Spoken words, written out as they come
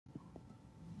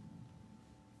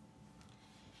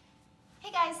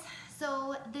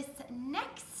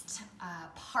next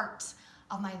part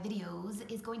of my videos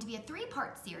is going to be a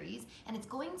three-part series, and it's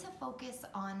going to focus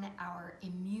on our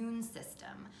immune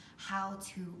system, how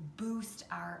to boost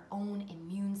our own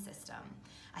immune system.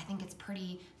 I think it's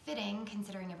pretty fitting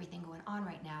considering everything going on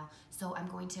right now, so I'm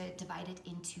going to divide it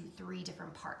into three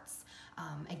different parts.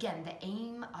 Again, the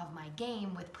aim of my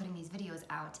game with putting these videos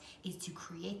out is to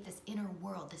create this inner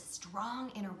world, this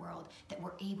strong inner world that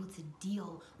we're able to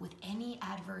deal with any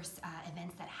adverse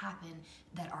events that happen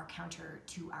that are counter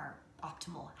to our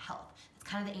optimal health.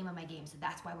 That's kind of the aim of my game, so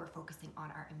that's why we're focusing on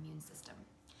our immune system.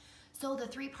 So the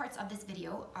three parts of this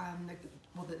video,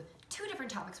 the two different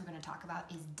topics we're going to talk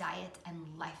about is diet and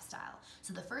lifestyle.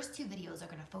 So the first two videos are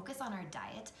going to focus on our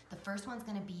diet. The first one's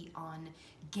going to be on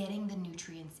getting the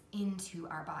nutrients into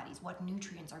our bodies, what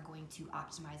nutrients are going to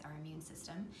optimize our immune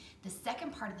system. The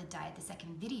second part of the diet, the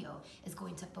second video, is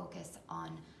going to focus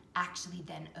on actually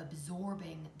then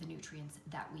absorbing the nutrients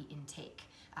that we intake,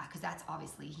 because that's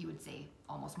obviously, you would say,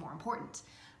 almost more important.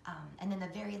 And then the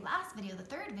very last video, the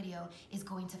third video, is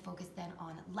going to focus then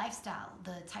on lifestyle,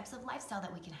 the types of lifestyle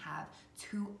that we can have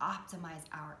to optimize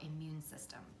our immune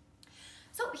system.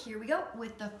 So here we go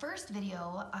with the first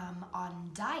video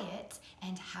on diet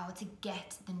and how to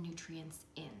get the nutrients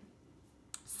in.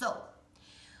 So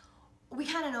we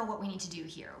kind of know what we need to do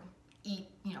here. Eat,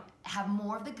 have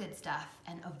more of the good stuff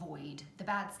and avoid the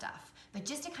bad stuff. But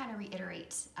just to kind of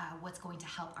reiterate what's going to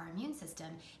help our immune system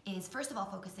is, first of all,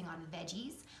 focusing on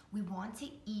veggies. We want to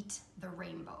eat the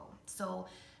rainbow. So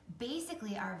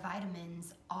basically our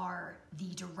vitamins are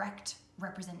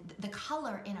the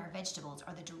color in our vegetables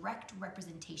are the direct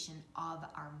representation of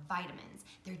our vitamins.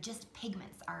 They're just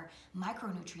pigments. Our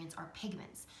micronutrients are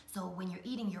pigments. So when you're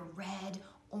eating your red,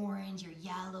 orange, your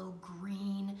yellow,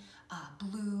 green,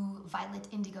 blue, violet,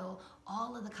 indigo,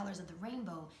 all of the colors of the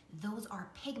rainbow, those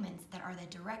are pigments that are the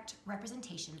direct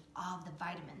representation of the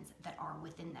vitamins that are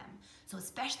within them. So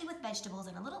especially with vegetables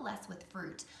and a little less with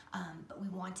fruit, but we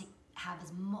want to have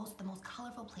the most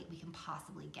colorful plate we can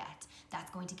possibly get.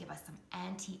 That's going to give us some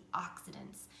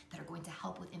antioxidants that are going to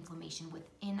help with inflammation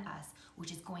within us,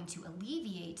 which is going to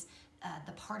alleviate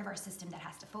the part of our system that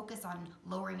has to focus on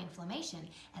lowering inflammation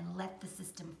and let the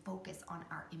system focus on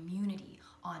our immunity,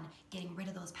 on getting rid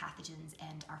of those pathogens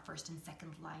and our first and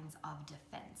second lines of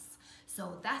defense.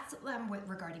 So that's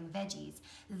regarding veggies.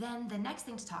 Then the next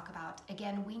thing to talk about,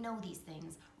 again, we know these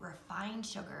things, refined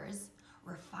sugars,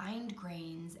 refined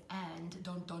grains, and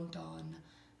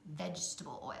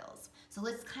vegetable oils. So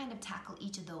let's kind of tackle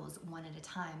each of those one at a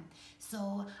time.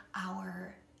 So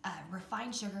our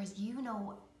refined sugars,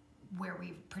 where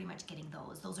we're pretty much getting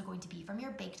those. Those are going to be from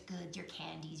your baked goods, your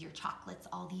candies, your chocolates,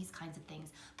 all these kinds of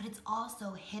things. But it's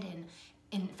also hidden,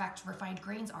 in fact, refined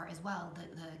grains are as well,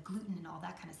 the gluten and all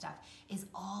that kind of stuff is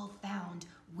all found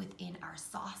within our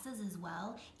sauces as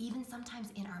well, even sometimes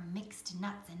in our mixed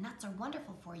nuts. And nuts are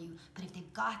wonderful for you, but if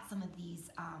they've got some of these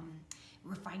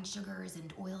refined sugars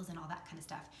and oils and all that kind of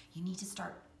stuff, you need to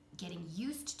start getting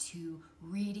used to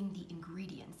reading the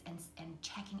ingredients and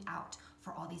checking out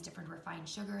for all these different refined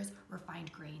sugars,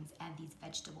 refined grains, and these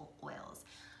vegetable oils.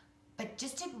 But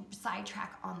just to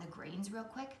sidetrack on the grains real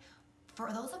quick,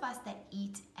 for those of us that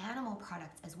eat animal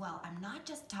products as well, I'm not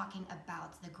just talking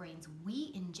about the grains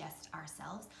we ingest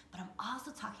ourselves, but I'm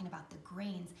also talking about the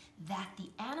grains that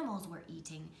the animals we're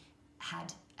eating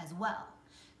had as well.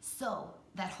 So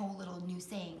that whole little new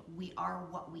saying, we are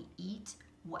what we eat,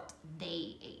 what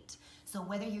they ate. So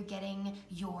whether you're getting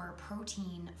your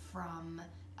protein from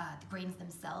the grains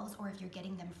themselves, or if you're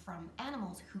getting them from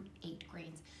animals who ate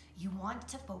grains, you want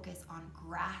to focus on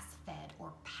grass-fed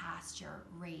or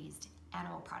pasture-raised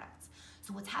animal products.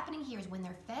 So what's happening here is when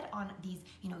they're fed on these,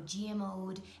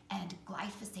 GMO'd and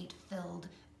glyphosate-filled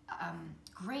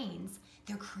grains,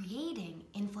 they're creating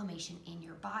inflammation in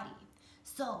your body.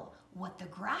 So what the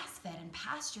grass-fed and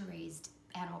pasture-raised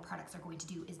animal products are going to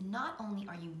do is not only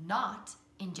are you not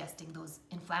ingesting those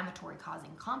inflammatory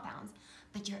causing compounds,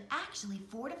 but you're actually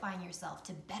fortifying yourself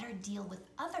to better deal with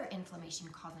other inflammation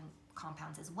causing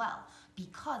compounds as well,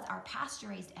 because our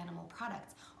pasture-raised animal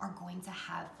products are going to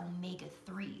have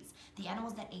omega-3s. The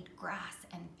animals that ate grass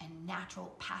and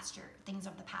natural pasture, things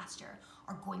of the pasture,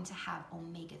 are going to have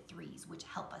omega-3s, which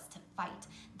help us to fight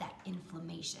that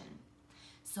inflammation.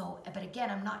 So, but again,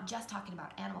 I'm not just talking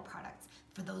about animal products.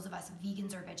 For those of us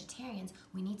vegans or vegetarians,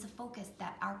 we need to focus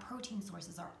that our protein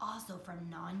sources are also from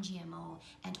non-GMO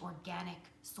and organic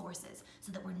sources,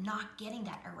 so that we're not getting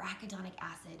that arachidonic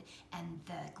acid and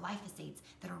the glyphosates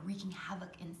that are wreaking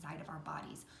havoc inside of our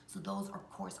bodies. So those, of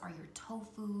course, are your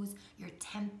tofus, your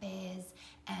tempehs,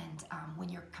 and when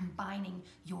you're combining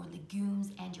your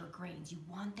legumes and your grains, grains. You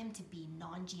want them to be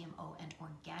non-GMO and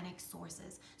organic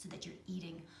sources so that you're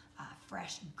eating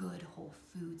fresh, good, whole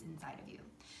foods inside of you.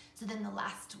 So then the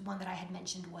last one that I had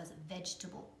mentioned was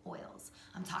vegetable oils.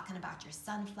 I'm talking about your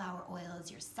sunflower oils,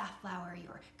 your safflower,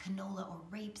 your canola or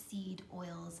rapeseed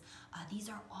oils. These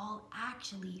are all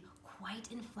actually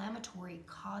quite inflammatory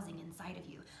causing inside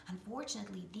of you.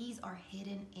 Unfortunately, these are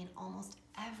hidden in almost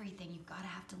everything. You've got to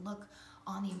have to look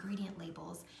on the ingredient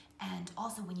labels. And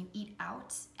also when you eat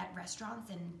out at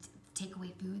restaurants and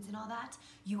takeaway foods and all that,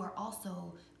 you are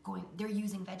also they're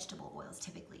using vegetable oils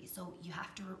typically. So you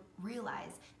have to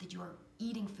realize that you're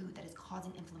eating food that is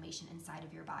causing inflammation inside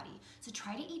of your body. So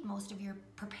try to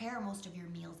prepare most of your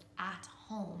meals at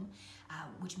home,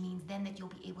 which means then that you'll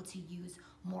be able to use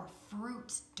more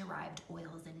fruit-derived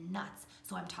oils and nuts.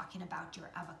 So I'm talking about your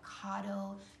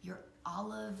avocado, your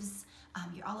olives,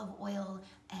 your olive oil,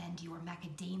 and your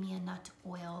macadamia nut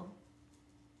oil.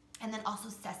 And then also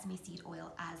sesame seed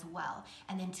oil as well.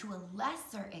 And then to a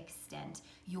lesser extent,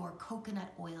 your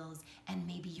coconut oils and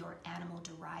maybe your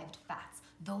animal-derived fats.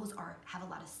 Those have a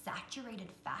lot of saturated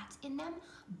fat in them,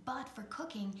 but for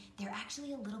cooking, they're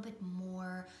actually a little bit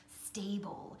more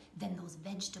stable than those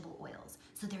vegetable oils.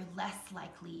 So they're less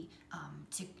likely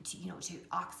to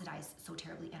oxidize so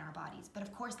terribly in our bodies. But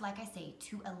of course, like I say,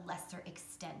 to a lesser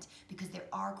extent, because there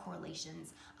are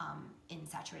correlations in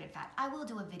saturated fat. I will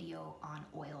do a video on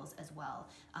oils as well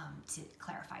to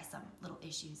clarify some little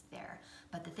issues there.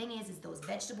 But the thing is those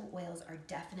vegetable oils are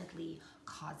definitely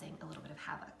causing a little bit of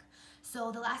havoc.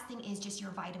 So the last thing is just your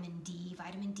vitamin D.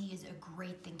 Vitamin D is a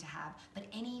great thing to have, but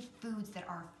any foods that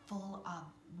are full of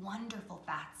wonderful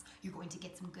fats, you're going to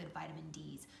get some good vitamin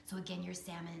Ds. So again, your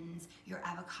salmons, your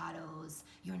avocados,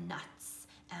 your nuts,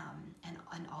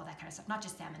 and all that kind of stuff. Not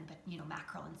just salmon, but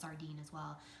mackerel and sardine as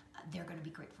well. They're going to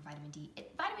be great for vitamin D.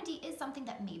 Vitamin D is something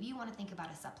that maybe you want to think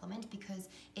about a supplement because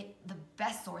the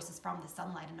best source is from the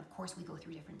sunlight, and of course we go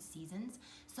through different seasons.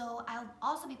 So I'll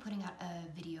also be putting out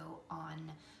a video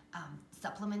on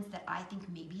supplements that I think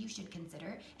maybe you should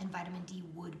consider, and vitamin D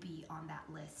would be on that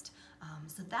list.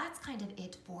 So that's kind of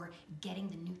it for getting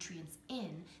the nutrients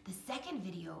in. The second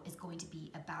video is going to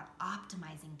be about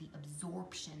optimizing the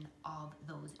absorption of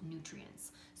those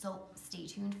nutrients. So stay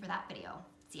tuned for that video.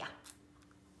 See ya.